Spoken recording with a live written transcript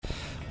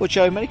Well,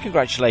 Joe, many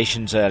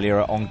congratulations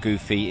earlier on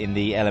Goofy in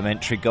the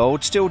elementary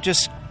gold. Still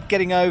just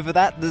getting over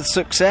that, the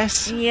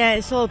success? Yeah,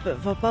 it's all a bit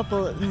of a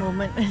bubble at the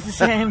moment.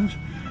 It's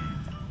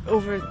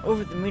over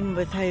the moon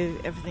with how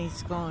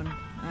everything's gone.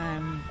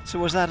 So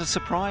was that a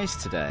surprise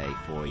today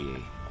for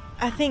you?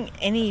 I think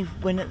any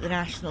win at the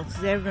Nationals,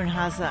 because everyone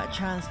has that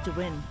chance to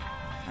win.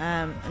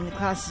 And the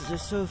classes are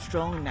so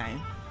strong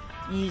now.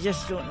 You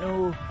just don't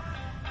know,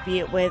 be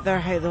it weather,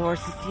 how the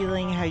horse is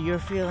feeling, how you're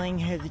feeling,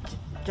 how the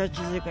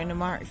judges are going to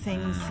mark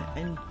things,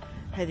 and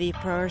how they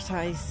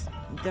prioritise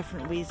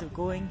different ways of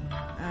going.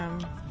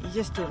 You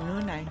just don't know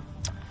now.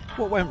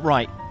 What went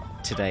right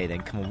today then?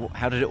 Come on,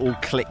 how did it all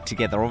click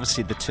together?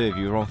 Obviously the two of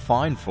you were on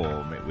fine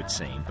form, it would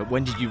seem, but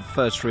when did you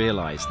first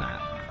realise that?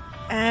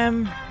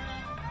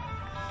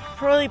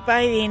 Probably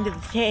by the end of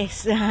the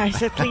test. I was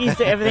so pleased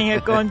that everything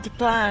had gone to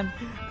plan.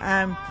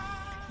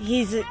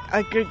 He's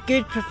a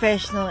good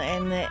professional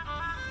in that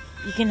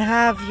you can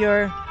have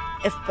your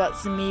if,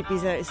 buts and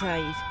maybes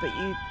outside, but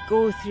you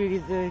go through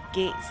the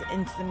gates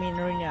into the main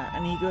arena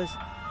and he goes,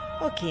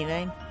 okay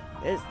then,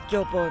 it's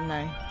job on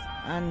now,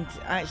 and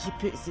actually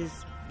puts his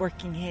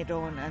working head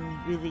on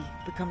and really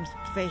becomes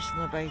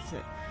professional about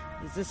it.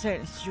 There's a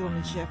certain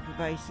showmanship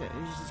about it,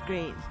 which is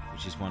great.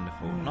 Which is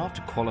wonderful. And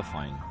after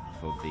qualifying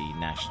for the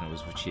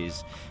Nationals,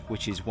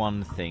 which is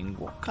one thing,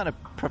 what kind of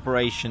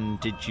preparation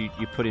did you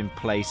put in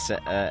place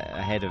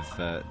ahead of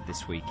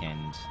this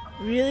weekend?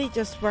 Really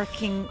just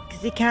working,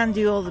 because he can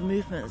do all the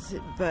movements,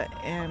 but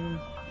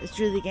it's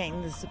really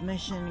getting the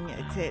submission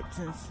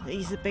acceptance.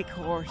 He's a big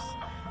horse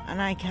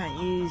and I can't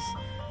use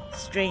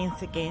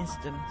strength against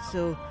him,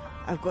 so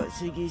I've got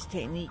to use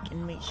technique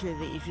and make sure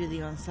that he's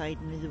really on side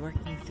and really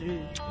working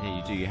through. Yeah,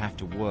 you do. You have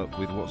to work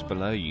with what's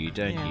below you,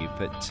 don't you?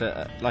 But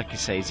like you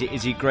say,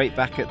 is he great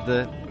back at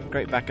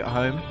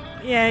home?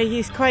 Yeah,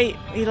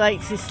 he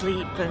likes his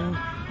sleep, and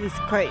he's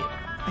quite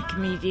a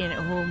comedian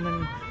at home,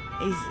 and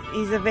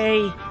he's a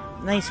very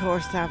nice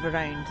horse to have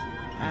around,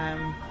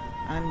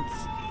 and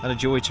a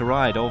joy to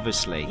ride,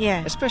 obviously.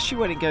 Yeah. Especially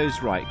when it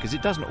goes right, because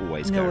it doesn't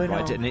always go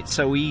right, and it's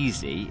so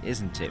easy,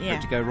 isn't it, for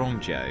it to go wrong,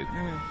 Joe?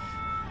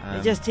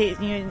 It just takes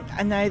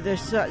and now there's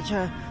such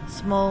a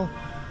small.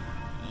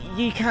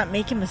 You can't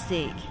make a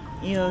mistake,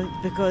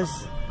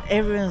 because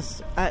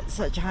everyone's at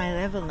such a high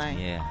level now.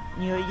 Yeah.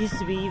 It used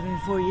to be even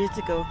 4 years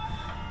ago,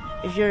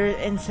 if you're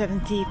in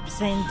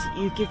 70%,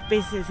 you could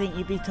basically think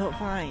you'd be top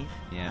 5.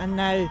 Yeah. And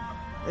now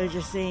they're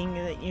just saying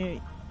that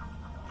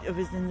it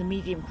was in the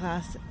medium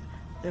class.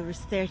 There was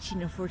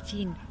 13 or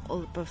 14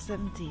 all above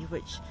 70,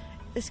 which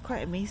is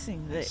quite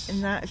amazing that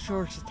in that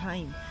short a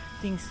time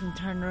things can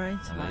turn around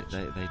so much.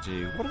 They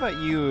do. What about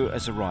you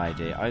as a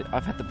rider?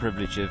 I've had the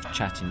privilege of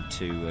chatting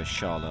to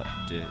Charlotte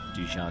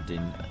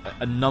Dujardin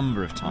a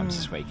number of times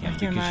this weekend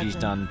because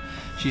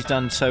she's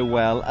done so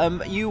well.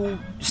 Are you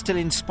still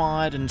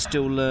inspired and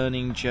still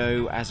learning,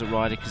 Joe, as a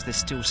rider? Because there's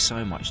still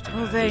so much to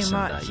learn.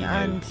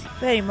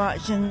 Very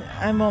much, and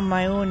I'm on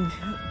my own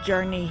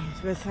journey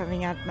with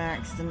having had my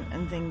accident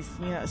and things.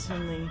 It's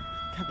only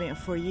coming up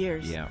 4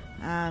 years. Yeah.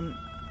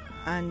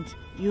 And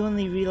you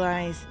only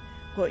realise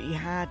what you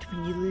had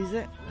when you lose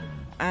it,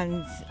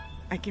 and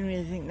I can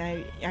really think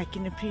now I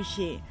can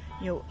appreciate.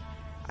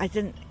 I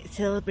didn't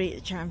celebrate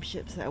the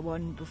championships that I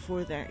won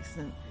before the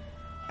accident.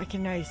 I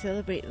can now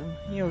celebrate them,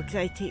 because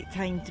I take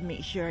time to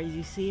make sure I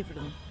do savour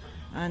them,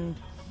 and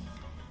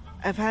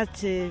I've had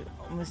to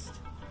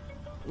almost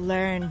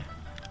learn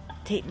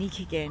technique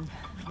again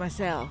for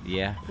myself.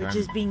 Yeah, which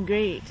has been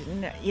great,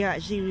 and you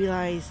actually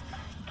realise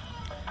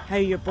how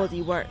your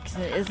body works,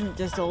 and it isn't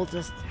just all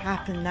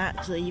happen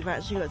naturally. You've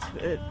actually got to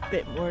put a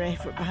bit more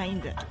effort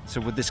behind it. So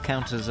would this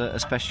count as a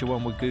special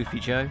one with Goofy,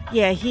 Joe?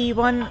 Yeah, he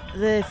won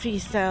the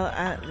freestyle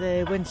at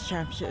the Winter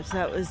Championships.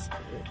 That was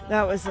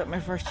like my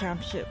first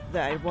championship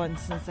that I'd won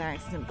since the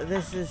accident. But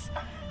this is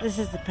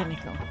the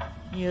pinnacle.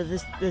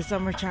 The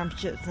Summer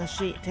Championships and the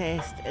straight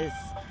test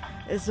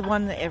is the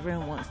one that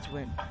everyone wants to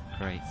win.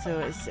 Great. So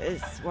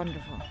it's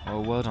wonderful.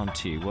 Well, well done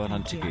to you. Well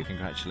done to you.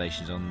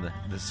 Congratulations on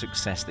the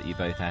success that you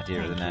both had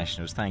here at the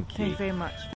Nationals. Thank you. Thank you very much.